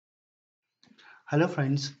Hello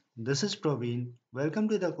friends, this is Praveen. Welcome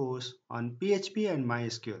to the course on PHP and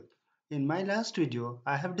MySQL. In my last video,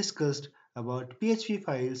 I have discussed about PHP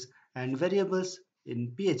files and variables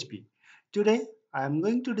in PHP. Today, I am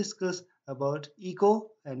going to discuss about echo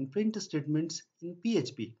and print statements in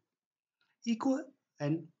PHP. Echo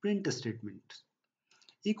and print statements.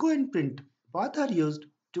 Echo and print both are used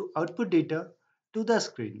to output data to the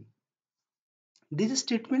screen. These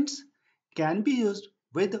statements can be used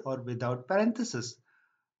with or without parentheses.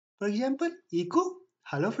 For example, echo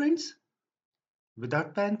hello friends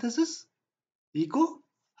without parenthesis, echo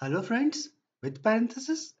hello friends with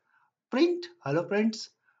parenthesis, print hello friends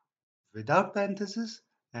without parenthesis,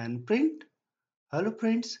 and print hello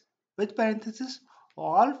friends with parenthesis.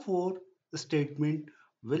 All four statements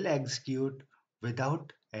will execute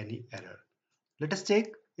without any error. Let us check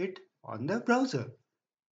it on the browser.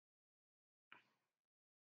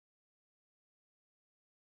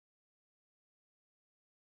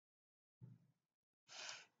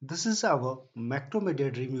 This is our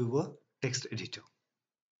Macromedia Dreamweaver text editor.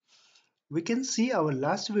 We can see our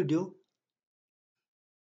last video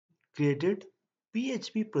created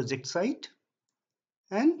PHP project site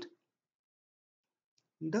and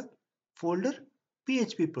the folder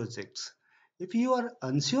PHP projects. If you are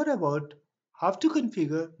unsure about how to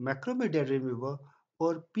configure Macromedia Remover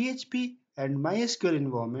for PHP and MySQL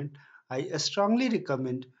environment, I strongly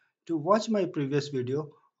recommend to watch my previous video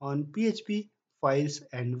on PHP files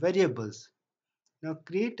and variables. Now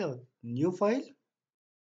create a new file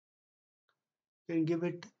and give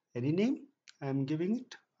it any name. I am giving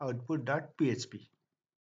it output.php.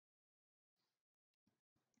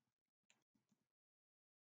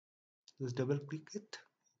 Just double click it,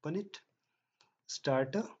 open it,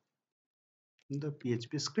 start the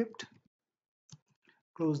PHP script,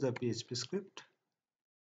 close the PHP script,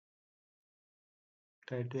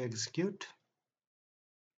 try to execute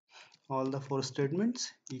all the four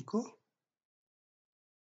statements. Echo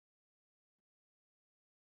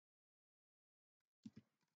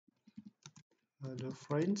hello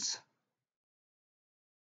friends,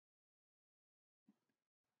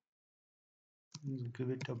 give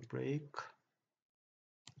it a break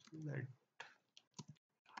so that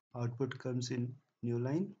output comes in new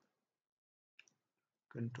line.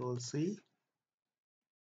 Control C,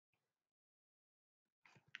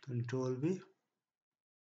 Control V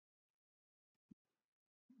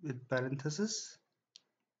with parenthesis,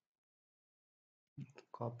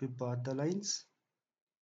 copy both the lines.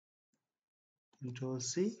 Control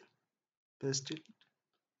C, paste it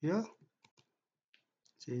here,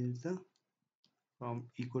 change the from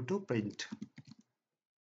echo to print,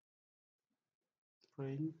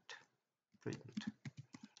 print, print.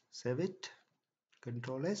 Save it.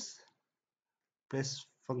 Control S, press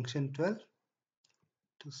function 12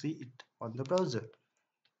 to see it on the browser.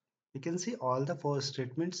 You can see all the four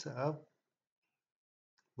statements are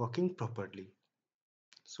working properly.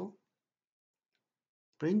 So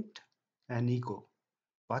print and echo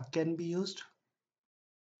both can be used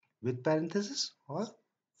with parenthesis or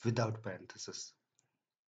without parenthesis.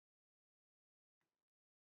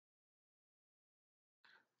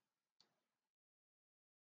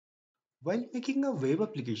 While making a web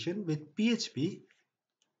application with PHP,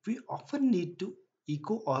 we often need to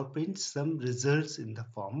echo or print some results in the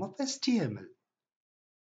form of HTML.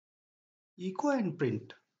 Echo and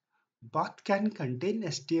print both can contain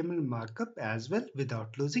HTML markup as well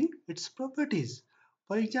without losing its properties.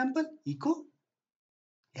 For example, echo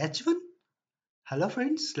h1 hello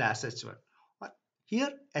friends slash h1.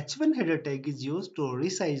 Here h1 header tag is used to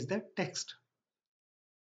resize the text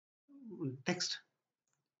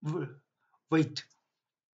weight,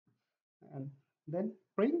 and then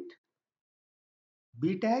print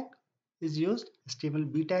b tag is used,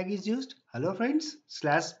 HTML b tag is used, hello friends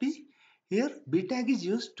slash b. Here b tag is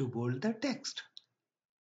used to bold the text.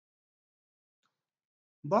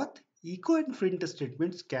 Both echo and print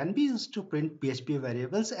statements can be used to print PHP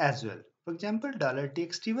variables as well. For example,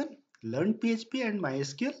 $txt1 learn PHP and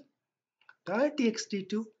MySQL,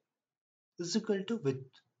 $txt2 is equal to with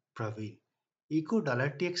Praveen, echo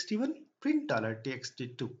 $txt1 print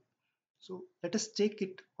 $txt2. So let us check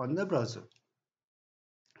it on the browser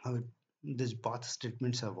how these both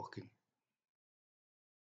statements are working.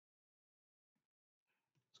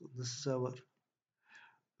 So this is our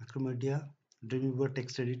Macromedia Dreamweaver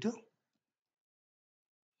text editor.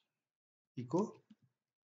 Echo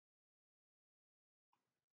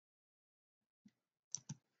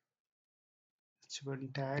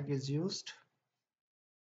h1 tag is used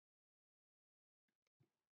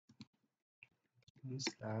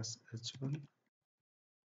slash h1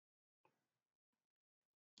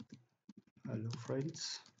 hello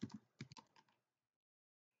friends.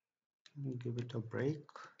 Give it a break,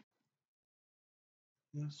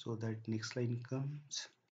 yeah, so that next line comes.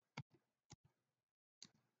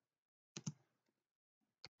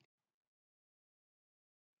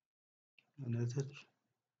 Another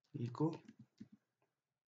echo,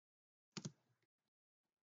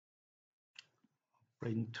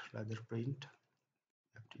 print, rather print,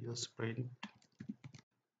 have to use print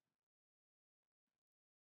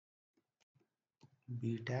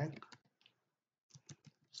b tag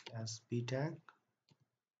slash b tag,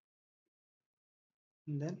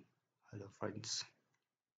 and then hello friends.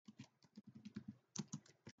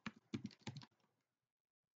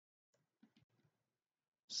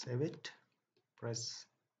 Save it, press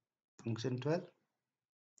function 12.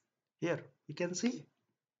 Here you can see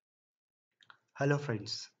hello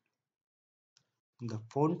friends. The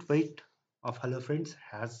font weight of hello friends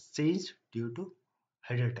has changed due to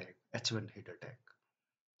header tag, h1 header tag,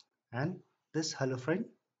 and this hello friend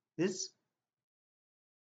is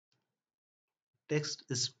text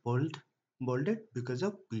is bolded because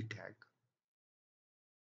of b tag.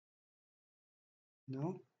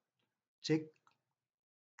 Now check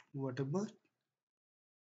what about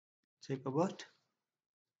check about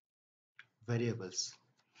variables.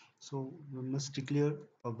 So we must declare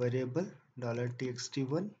a variable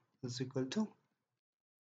 $txt1 is equal to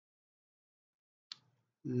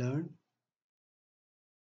learn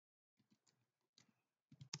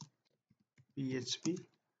PHP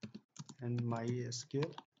and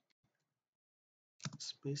MySQL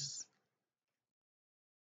space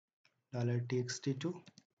 $txt2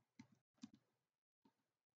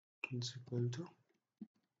 is equal to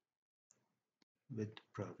with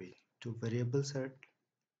Praveen. Two variables are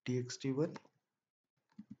txt1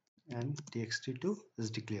 and txt2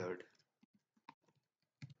 is declared.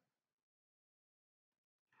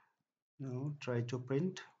 Now try to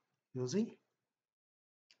print using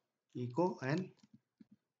echo and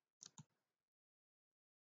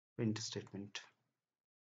print statement.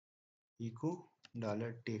 Echo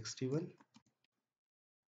 $txt1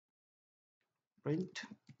 print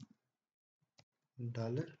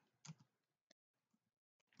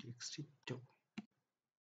 $txt2.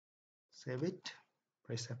 Save it,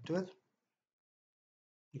 press F12.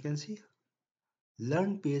 You can see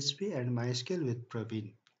learn PHP and MySQL with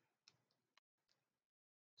Praveen.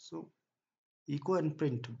 So echo and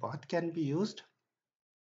print both can be used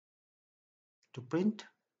to print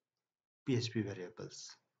PHP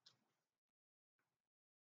variables.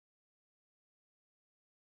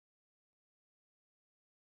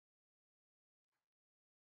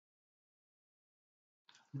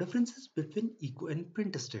 Differences between echo and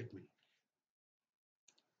print statement.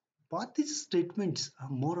 Both these statements are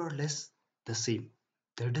more or less the same.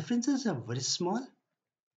 Their differences are very small.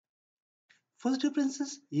 First difference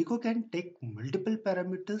is echo can take multiple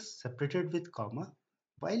parameters separated with comma,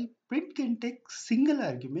 while print can take single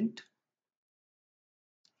argument.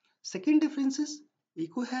 Second difference is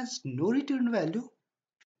echo has no return value.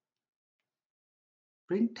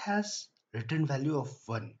 Print has return value of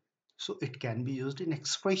 1, so it can be used in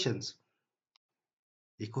expressions.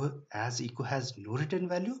 Echo has no return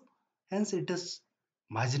value, hence it is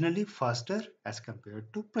marginally faster as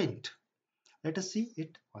compared to print. Let us see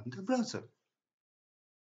it on the browser.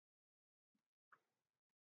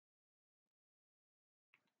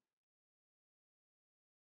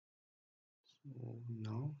 So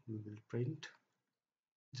now we will print.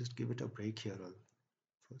 Just give it a break here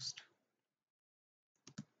first.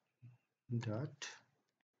 Dot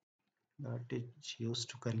is used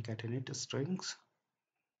to concatenate strings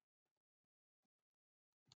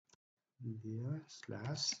via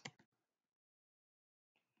slash.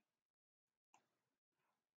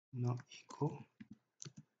 Now echo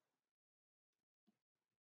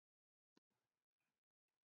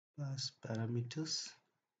plus parameters.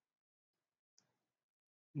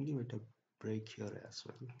 Give it a break here as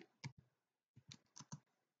well.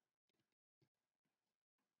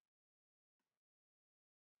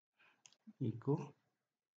 Echo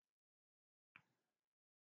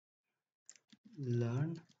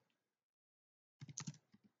learn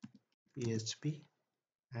PHP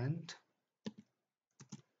and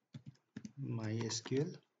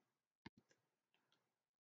MySQL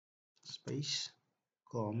space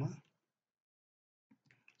comma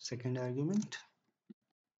second argument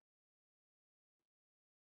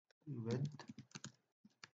with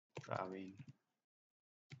Praveen.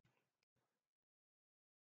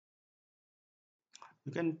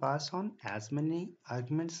 You can pass on as many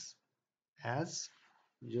arguments as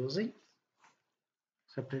using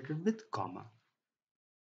separated with comma.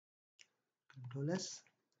 Control S.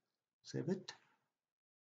 Save it.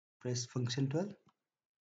 Press function 12.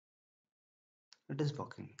 It is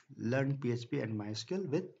working. Learn PHP and MySQL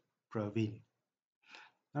with Praveen.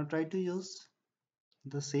 Now try to use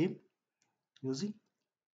the same using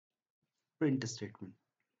print statement.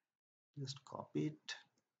 Just copy it,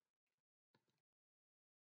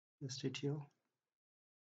 paste it here,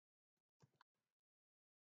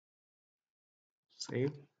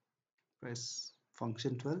 save, press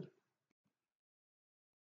function 12.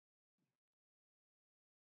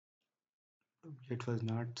 It was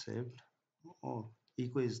not saved. Oh,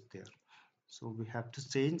 echo is there. So we have to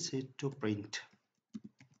change it to print.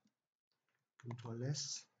 Control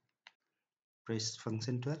S, press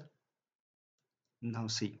function 12. Now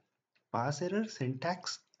see, pass error,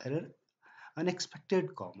 syntax error,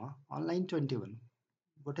 unexpected comma on line 21.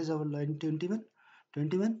 What is our line 21?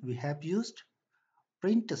 21 we have used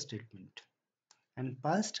print statement and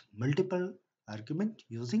passed multiple argument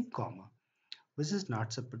using comma, which is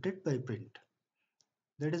not supported by print.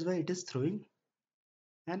 That is why it is throwing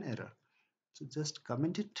an error. So just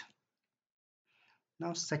comment it.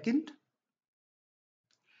 Now second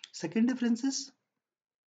difference is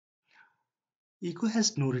echo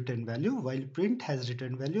has no return value while print has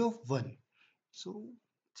return value of 1. So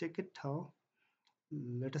check it how.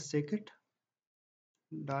 Let us check it.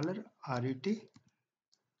 $RET,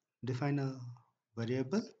 define a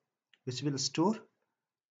variable which will store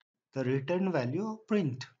the return value of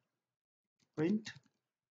print. Print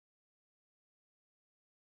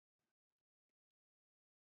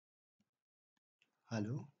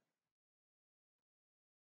hello.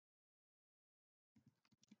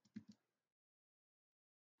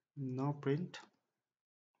 Now print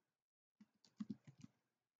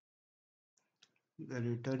the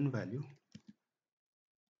return value.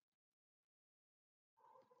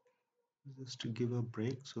 Just to give a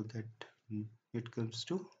break so that it comes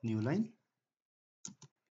to new line.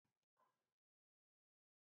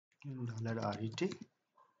 And $RET,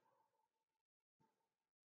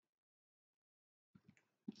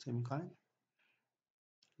 semicolon.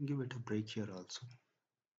 Give it a break here also.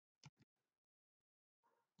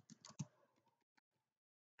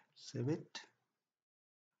 Save it.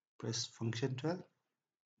 Press function 12.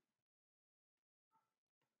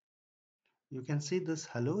 You can see this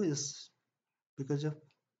hello is because of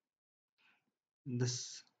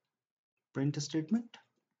this print statement,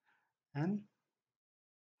 and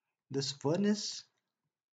this one is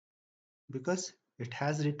because it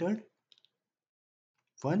has returned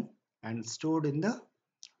 1 and stored in the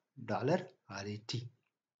 $RET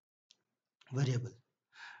variable.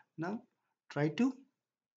 Now try to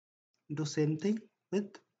do same thing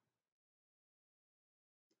with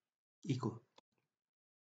echo.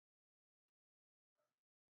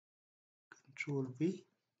 Control V,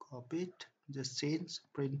 copy it, just change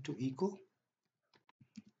print to echo.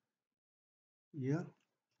 Here,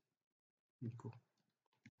 echo.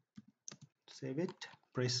 Save it,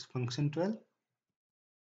 press function 12.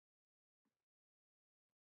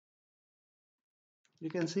 You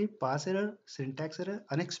can see pass error, syntax error,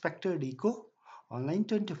 unexpected echo on line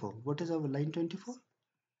 24. What is our line 24?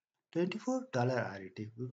 24 $RET.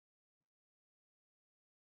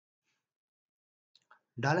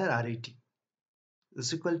 $RET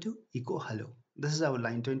is equal to echo hello. This is our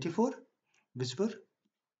line 24, which were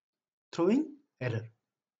throwing error.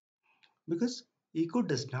 Because echo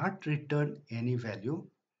does not return any value,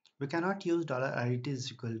 we cannot use $RET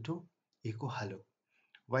is equal to echo hello.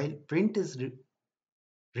 While print is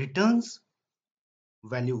returns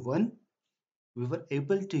value 1, we were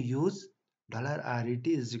able to use $RET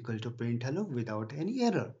is equal to print hello without any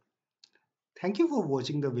error. Thank you for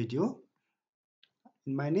watching the video.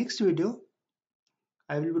 In my next video,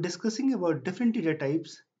 I will be discussing about different data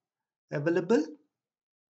types available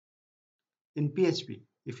in PHP.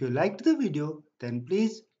 If you liked the video, then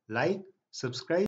please like, subscribe